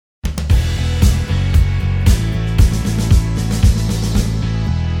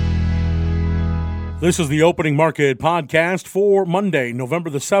This is the Opening Market Podcast for Monday,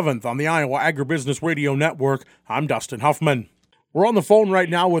 November the 7th on the Iowa Agribusiness Radio Network. I'm Dustin Huffman. We're on the phone right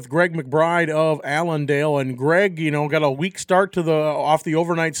now with Greg McBride of Allendale. And Greg, got a weak start to off the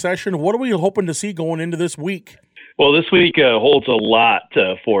overnight session. What are we hoping to see going into this week? Well, this week holds a lot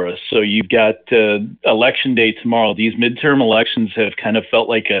for us. So you've got election day tomorrow. These midterm elections have kind of felt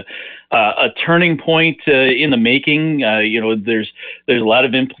like a turning point in the making. There's a lot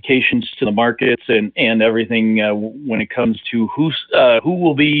of implications to the markets and everything when it comes to who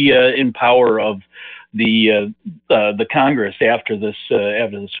will be in power of the Congress after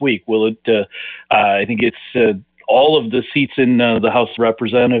this week. Will it? I think it's. All of the seats in the House of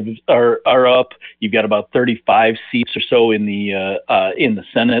Representatives are up. You've got about 35 seats or so in the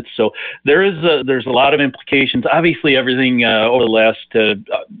Senate. So there's a lot of implications. Obviously, everything over the last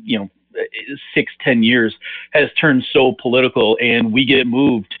 6-10 years has turned so political, and we get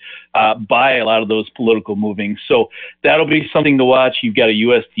moved by a lot of those political movings. So that'll be something to watch. You've got a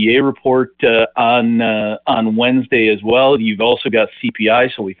USDA report on Wednesday as well. You've also got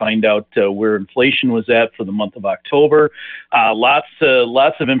CPI, so we find out where inflation was at for the month of October. Lots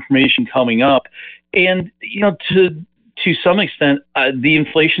of information coming up, and to some extent, the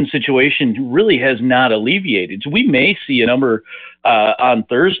inflation situation really has not alleviated. So we may see a number on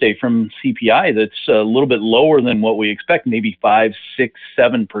Thursday from CPI that's a little bit lower than what we expect, maybe 5, 6,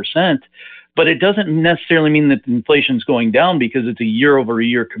 7%. But it doesn't necessarily mean that inflation is going down because it's a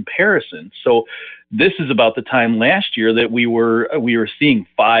year-over-year comparison. So this is about the time last year that we were seeing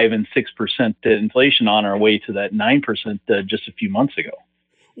 5 and 6% inflation on our way to that 9% just a few months ago.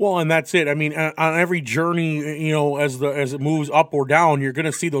 Well, and that's it. I mean, on every journey, as it moves up or down, you're going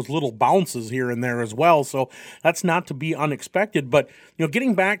to see those little bounces here and there as well. So that's not to be unexpected. But,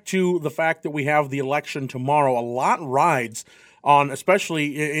 getting back to the fact that we have the election tomorrow, a lot rides on,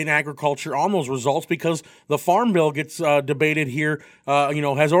 especially in agriculture, on those results because the Farm Bill gets debated here,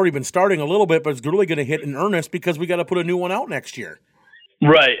 has already been starting a little bit, but it's really going to hit in earnest because we got to put a new one out next year.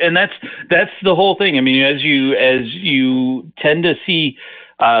 Right. And that's the whole thing. I mean, as you tend to see,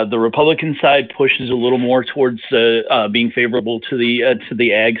 the Republican side pushes a little more towards being favorable to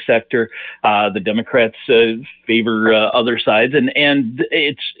the ag sector. The Democrats favor other sides, and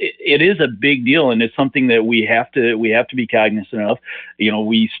it is a big deal, and it's something that we have to be cognizant of.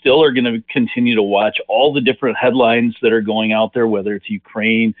 We still are going to continue to watch all the different headlines that are going out there, whether it's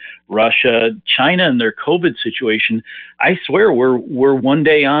Ukraine, Russia, China, and their COVID situation. I swear we're one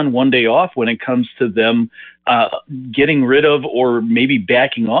day on, one day off when it comes to them getting rid of or maybe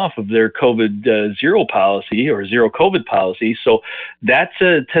backing off of their COVID zero policy or zero COVID policy. So that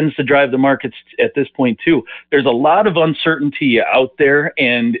tends to drive the markets at this point too. There's a lot of uncertainty out there,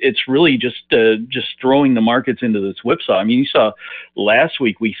 and it's really just throwing the markets into this whipsaw. I mean, you saw last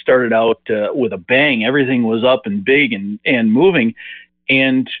week we started out with a bang. Everything was up and big and moving,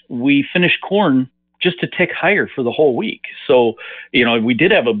 and we finished corn just to tick higher for the whole week. So, we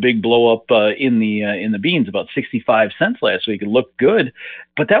did have a big blow up in the beans, about 65 cents last week. It looked good,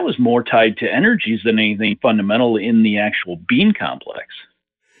 but that was more tied to energies than anything fundamental in the actual bean complex.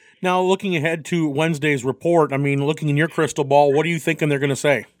 Now, looking ahead to Wednesday's report, I mean, looking in your crystal ball, what are you thinking they're going to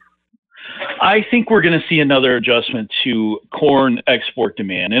say? I think we're going to see another adjustment to corn export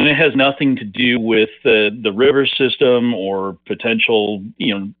demand, and it has nothing to do with the river system or potential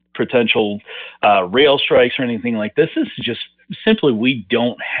rail strikes or anything like this. This is just simply we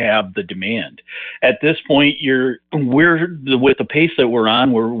don't have the demand at this point. With the pace that we're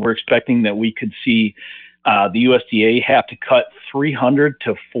on, we're expecting that we could see the USDA have to cut 300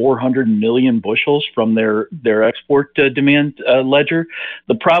 to 400 million bushels from their export demand ledger.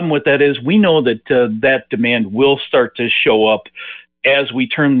 The problem with that is we know that that demand will start to show up as we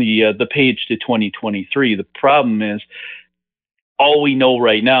turn the page to 2023. The problem is all we know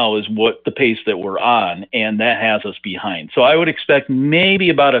right now is what the pace that we're on, and that has us behind. So I would expect maybe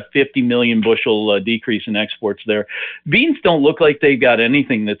about a 50 million bushel decrease in exports there. Beans don't look like they've got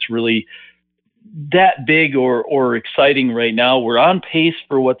anything that's really that big or exciting right now. We're on pace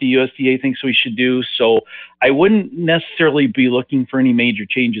for what the USDA thinks we should do. So I wouldn't necessarily be looking for any major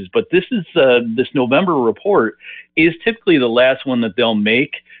changes, but this November report is typically the last one that they'll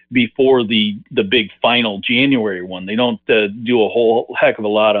make before the big final January one. They don't do a whole heck of a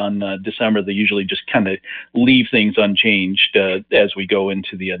lot on December. They usually just kind of leave things unchanged as we go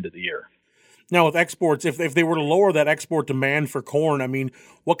into the end of the year. Now, with exports, if they were to lower that export demand for corn, I mean,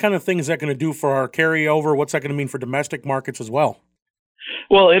 what kind of thing is that going to do for our carryover? What's that going to mean for domestic markets as well?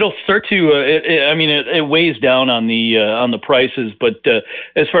 Well, it'll start to. It weighs down on the prices, but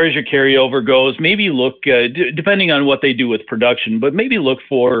as far as your carryover goes, maybe look depending on what they do with production, but maybe look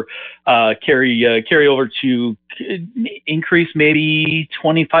for carryover to increase maybe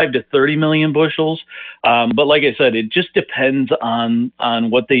 25 to 30 million bushels. But like I said, it just depends on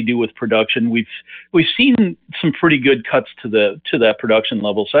what they do with production. We've seen some pretty good cuts to that production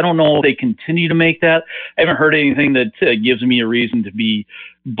level, so I don't know if they continue to make that. I haven't heard anything that gives me a reason to be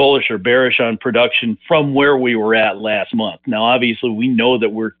bullish or bearish on production from where we were at last month. Now, obviously, we know that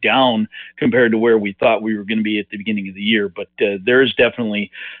we're down compared to where we thought we were going to be at the beginning of the year, but there's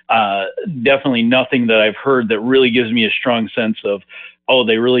definitely nothing that I've heard that really gives me a strong sense of, oh,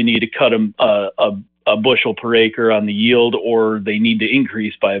 they really need to cut a bushel per acre on the yield, or they need to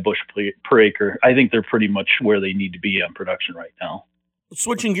increase by a bushel per acre. I think they're pretty much where they need to be on production right now.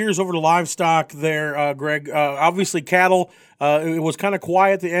 Switching gears over to livestock there, Greg, obviously cattle, it was kind of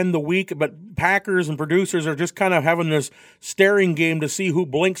quiet at the end of the week, but packers and producers are just kind of having this staring game to see who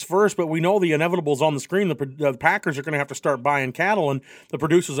blinks first, but we know the inevitable is on the screen. The packers are going to have to start buying cattle, and the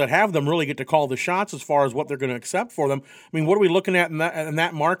producers that have them really get to call the shots as far as what they're going to accept for them. I mean, what are we looking at in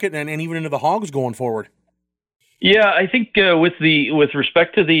that market and even into the hogs going forward? Yeah, I think with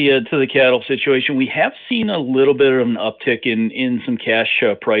respect to the cattle situation, we have seen a little bit of an uptick in some cash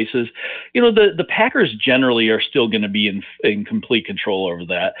prices. You know, the packers generally are still going to be in complete control over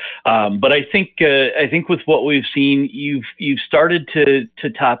that. But I think with what we've seen, you've started to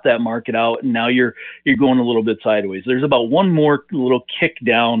top that market out, and now you're going a little bit sideways. There's about one more little kick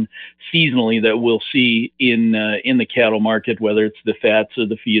down seasonally that we'll see in the cattle market, whether it's the fats or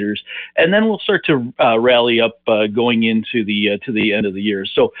the feeders, and then we'll start to rally up going into the end of the year.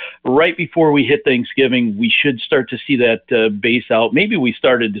 So right before we hit Thanksgiving, we should start to see that base out. Maybe we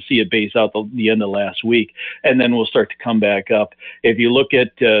started to see it base out the end of last week, and then we'll start to come back up. If you look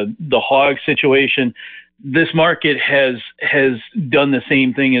at the hog situation, this market has done the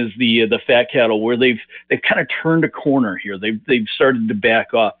same thing as the fat cattle, where they've kind of turned a corner here. They've started to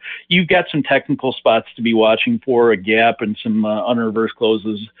back off. You've got some technical spots to be watching for, a gap and some unreversed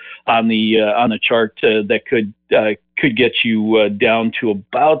closes on the chart that could get you down to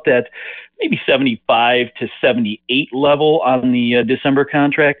about that maybe 75 to 78 level on the December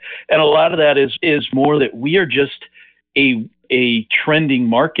contract. And a lot of that is more that we are just a trending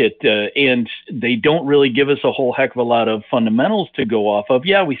market, and they don't really give us a whole heck of a lot of fundamentals to go off of.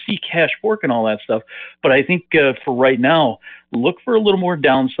 Yeah, we see cash pork and all that stuff, but I think for right now, look for a little more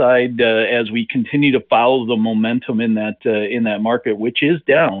downside as we continue to follow the momentum in that market, which is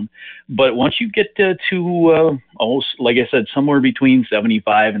down. But once you get like I said, somewhere between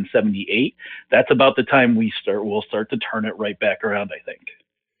 75 and 78, that's about the time we'll start to turn it right back around, I think.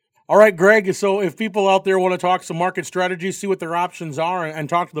 All right, Greg, so if people out there want to talk some market strategies, see what their options are, and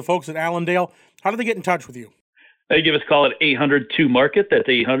talk to the folks at Allendale, how do they get in touch with you? They give us a call at 800-2-MARKET. That's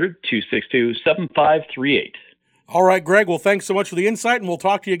 800-262-7538. All right, Greg, well, thanks so much for the insight, and we'll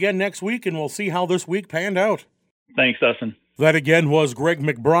talk to you again next week, and we'll see how this week panned out. Thanks, Dustin. That again was Greg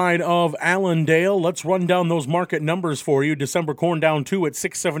McBride of Allendale. Let's run down those market numbers for you. December corn down 2 at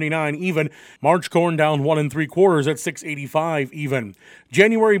 $6.79 even. March corn down 1 3/4 at $6.85 even.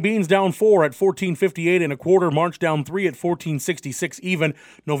 January beans down 4 at $14.58 1/4. March down 3 at $14.66 even.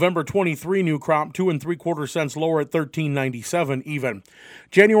 November 23 new crop 2 3/4 cents lower at $13.97 even.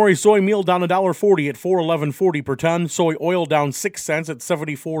 January soy meal down $1.40 at $4.1140 per ton. Soy oil down 6 cents at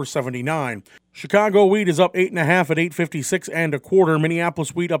 $74.79. Chicago wheat is up 8.5 at $8.56 1/4.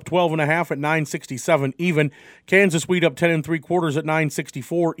 Minneapolis wheat up 12.5 at $9.67 even. Kansas wheat up 10 3/4 at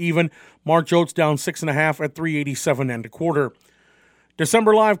 $9.64 even. March oats down 6.5 at $3.87 1/4.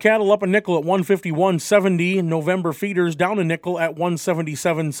 December live cattle up a nickel at $151.70. November feeders down a nickel at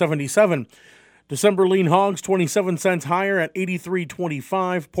 $177.77. December lean hogs 27 cents higher at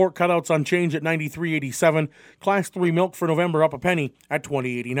 $83.25. Pork cutouts unchanged at $93.87. Class 3 milk for November up a penny at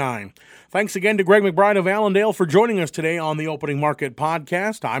 $20.89. Thanks again to Greg McBride of Allendale for joining us today on the Opening Market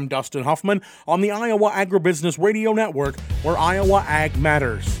Podcast. I'm Dustin Huffman on the Iowa Agribusiness Radio Network, where Iowa Ag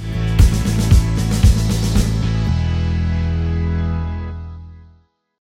matters.